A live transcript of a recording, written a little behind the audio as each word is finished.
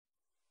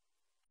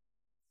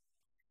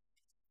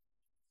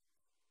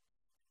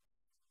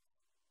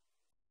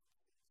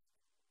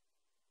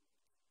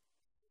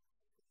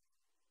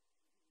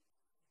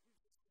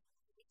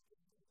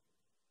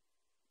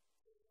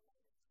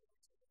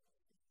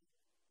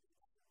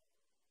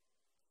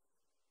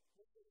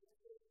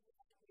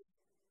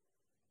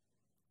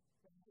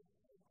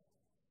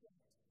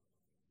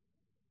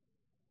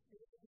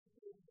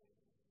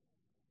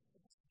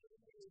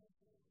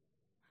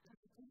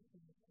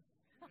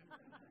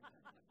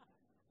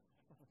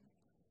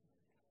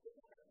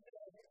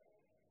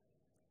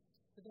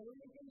But there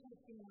is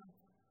interesting enough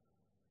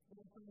that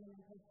I find an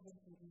impossible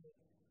to do.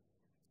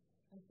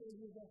 I'm sure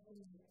you've often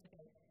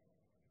today.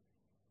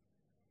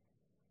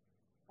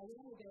 A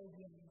while ago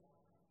here,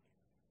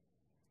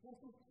 what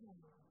is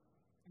time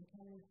and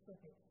can we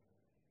stop it?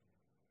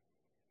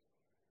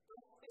 I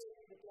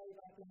experienced the blow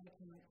by blind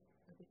night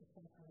of the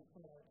discussion that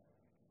followed.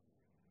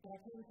 But I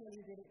can tell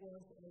you that it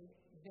was a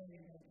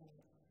very late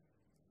night.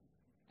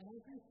 And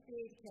as we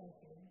steered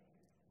carefully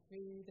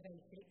through the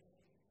basics,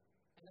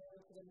 and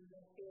over to the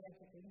more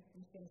theoretical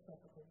and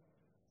philosophical,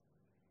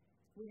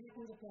 we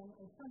happened upon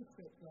a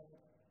Sanskrit word,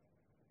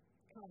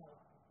 kal.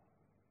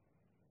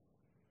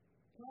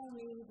 Kal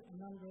means a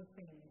number of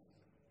things,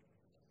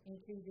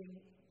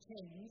 including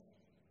change,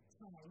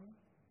 time,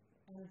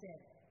 and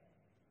death.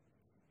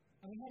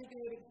 And we had a go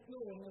at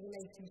exploring the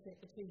relationship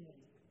between them.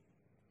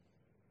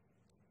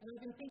 And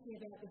I've been thinking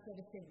about this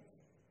ever since.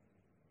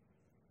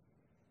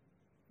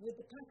 With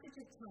the passage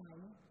of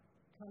time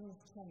comes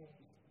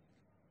change.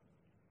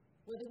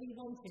 Whether we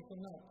want it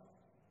or not,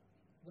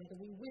 whether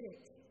we will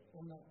it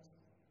or not.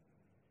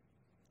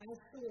 As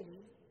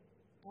surely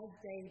as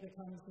day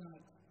becomes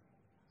night.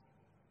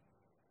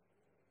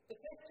 The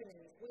question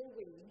is, will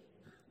we,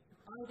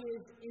 either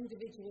as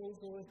individuals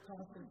or as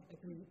part of a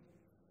group,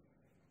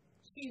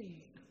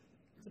 choose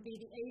to be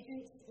the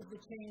agents of the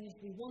change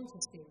we want to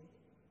see,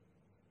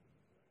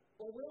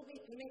 or will we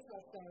commit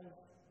ourselves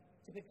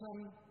to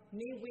become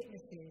mere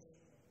witnesses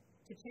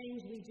to change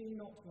we do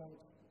not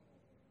want,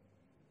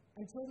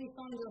 until we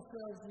find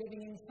ourselves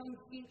living in some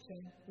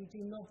future we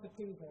do not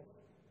approve of,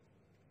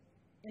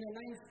 in a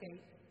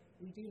landscape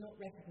we do not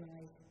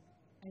recognise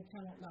and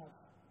cannot love?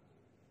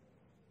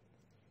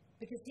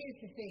 Because here's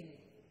the thing.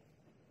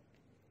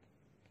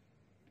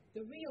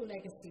 The real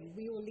legacy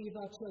we will leave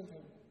our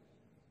children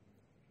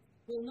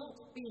will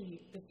not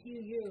be the few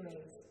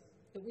euros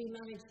that we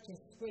managed to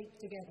scrape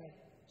together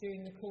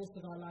during the course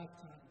of our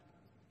lifetime.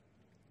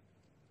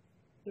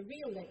 The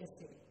real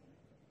legacy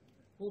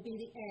will be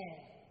the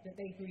air that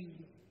they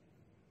breathe,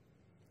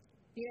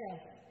 the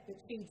earth that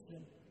feeds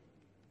them,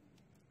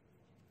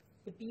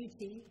 the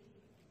beauty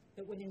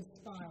that will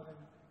inspire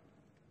them,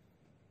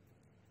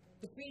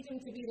 the freedom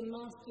to be the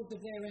masters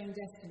of their own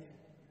destiny,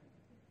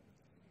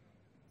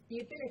 the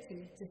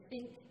ability to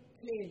think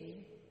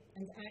clearly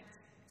and act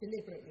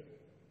deliberately,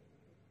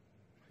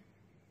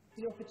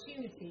 the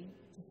opportunity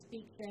to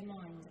speak their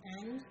mind,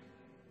 and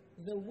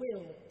the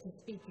will to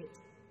speak it.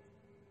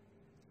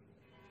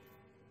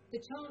 The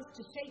chance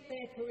to shape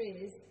their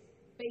careers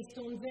based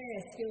on their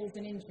skills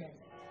and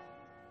interests,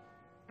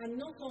 and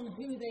not on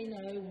who they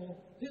know or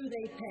who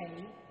they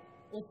pay,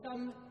 or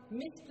some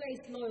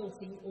misplaced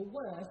loyalty or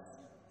worse,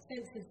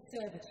 sense of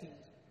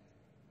servitude.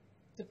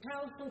 To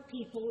powerful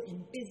people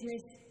in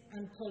business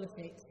and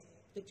politics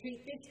that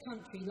treat this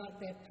country like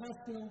their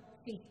personal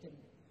fiefdom,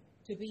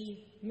 to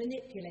be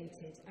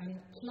manipulated and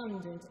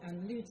plundered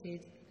and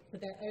looted for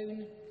their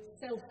own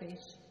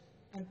selfish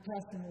and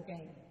personal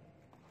gain.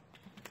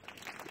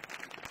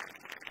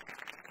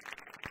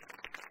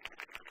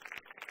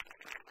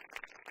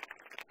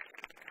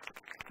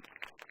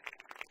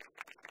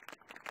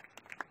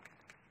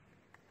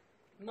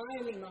 My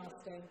only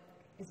master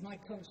is my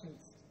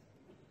conscience.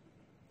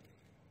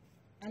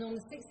 And on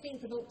the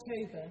 16th of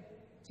October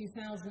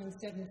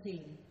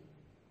 2017,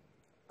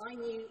 I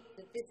knew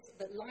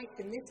that life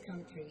in this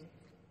country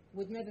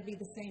would never be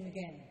the same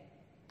again.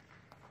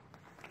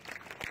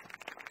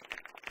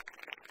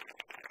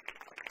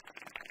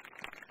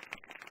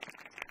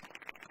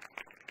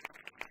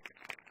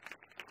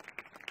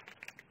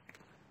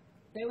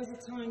 There was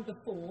a time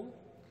before,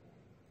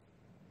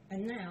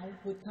 and now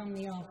would come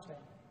the after.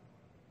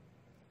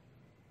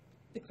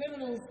 The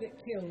criminals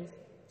that killed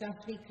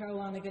Daphne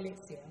Caruana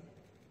Galizia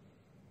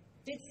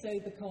did so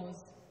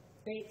because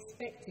they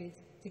expected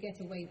to get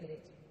away with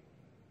it.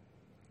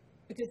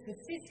 Because the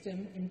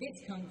system in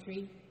this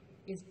country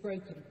is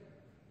broken.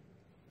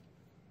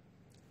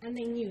 And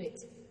they knew it.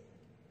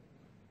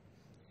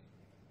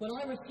 Well,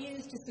 I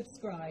refuse to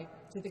subscribe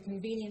to the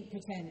convenient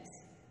pretense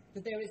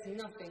that there is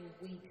nothing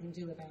we can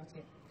do about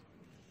it.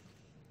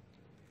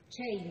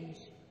 Change,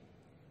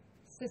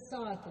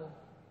 societal,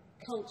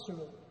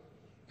 cultural,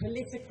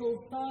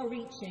 political,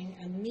 far-reaching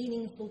and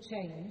meaningful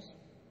change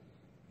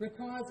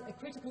requires a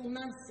critical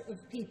mass of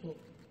people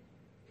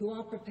who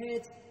are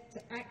prepared to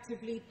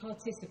actively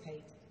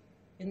participate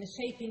in the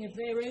shaping of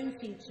their own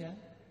future,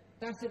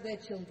 that of their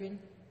children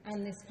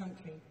and this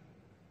country,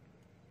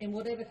 in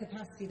whatever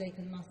capacity they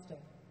can muster.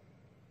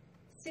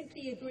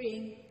 Simply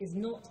agreeing is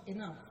not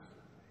enough.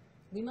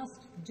 We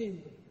must do.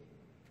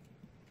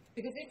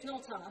 Because if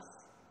not us,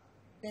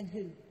 then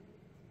who?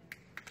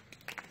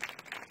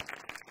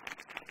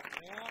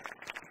 Yeah.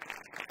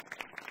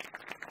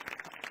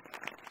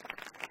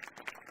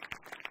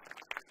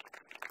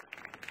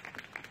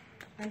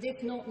 And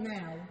if not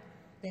now,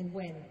 then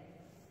when?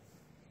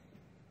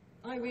 The 16th of October 2017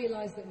 I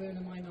realise that we're in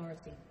a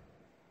minority.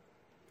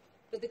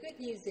 But the good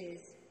news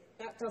is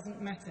that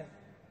doesn't matter,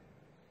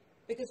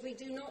 because we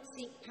do not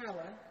seek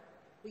power,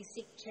 we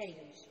seek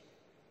change.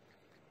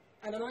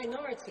 And a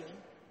minority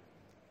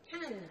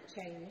can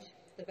change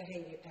the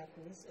behaviour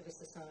patterns of a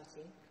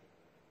society,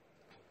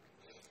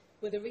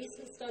 with a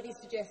recent study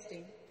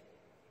suggesting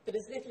that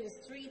as little as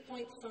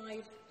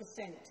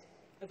 3.5%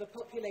 of a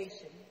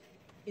population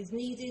is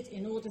needed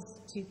in order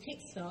to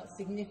kickstart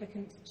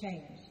significant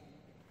change.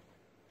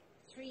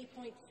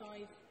 3.5%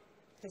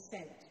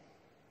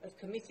 of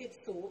committed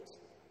thought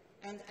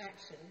and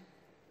action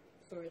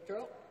for a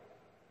drop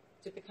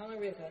to become a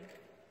river,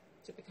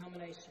 to become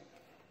an ocean.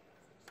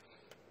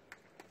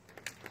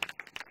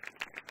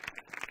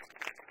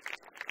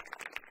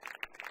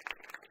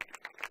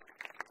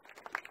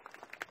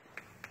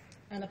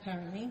 And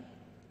apparently,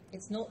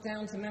 it's not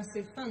down to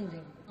massive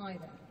funding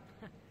either.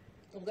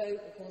 Although,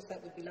 of course,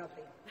 that would be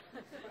lovely.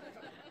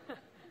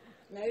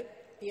 No,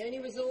 the only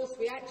resource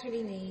we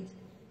actually need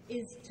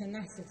is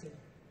tenacity.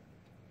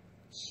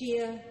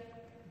 Sheer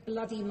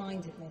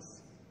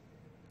bloody-mindedness.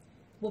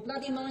 Well,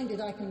 bloody-minded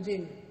I can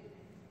do.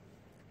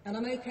 And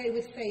I'm okay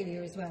with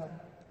failure as well.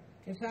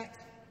 In fact,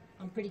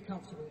 I'm pretty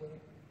comfortable with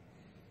it.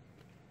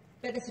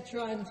 Better to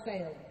try and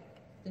fail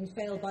than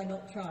fail by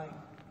not trying.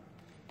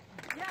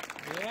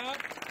 Yeah.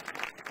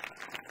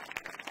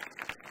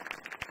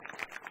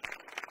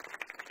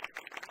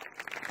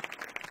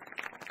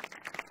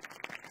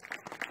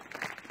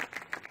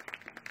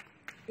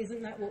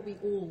 Isn't that what we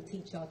all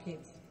teach our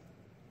kids?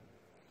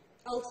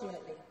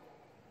 Ultimately,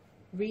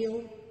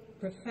 real,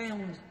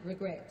 profound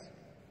regret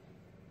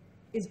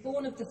is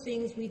born of the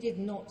things we did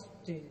not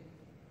do,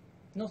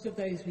 not of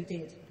those we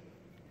did.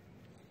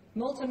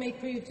 Malta may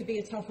prove to be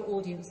a tougher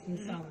audience than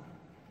some,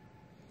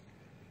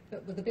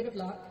 but with a bit of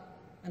luck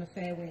and a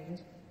fair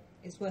wind,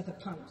 it's worth a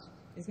punt,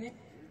 isn't it?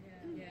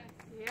 Yeah.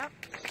 Yep.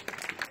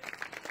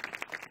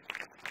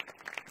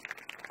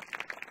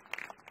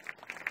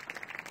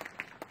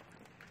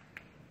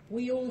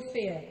 We all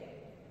fear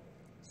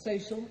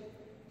social,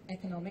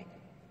 economic,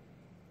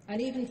 and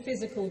even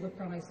physical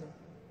reprisal,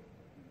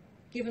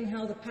 given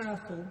how the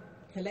powerful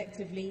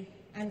collectively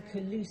and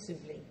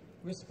collusively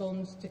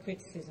respond to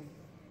criticism.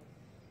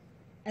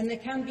 And there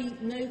can be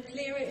no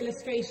clearer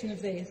illustration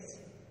of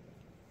this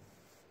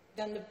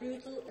than the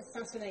brutal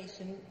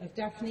assassination of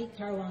Daphne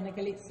Caruana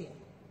Galizia.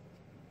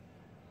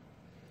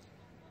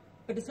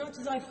 But as much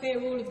as I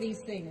fear all of these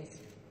things,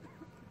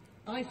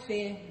 I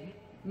fear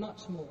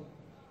much more.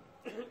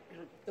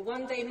 That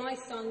one day my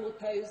son will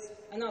pose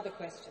another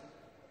question.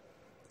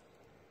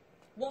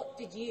 What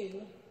did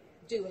you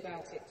do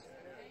about it?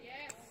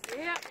 Yes.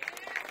 Yeah.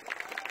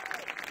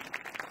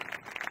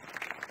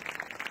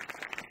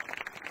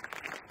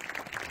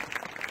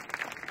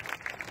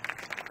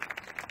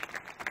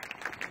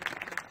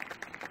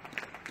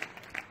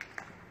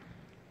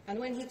 And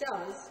when he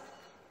does,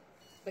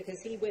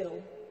 because he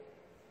will,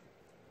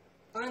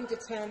 I'm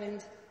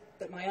determined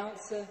that my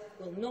answer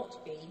will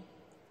not be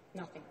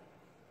nothing.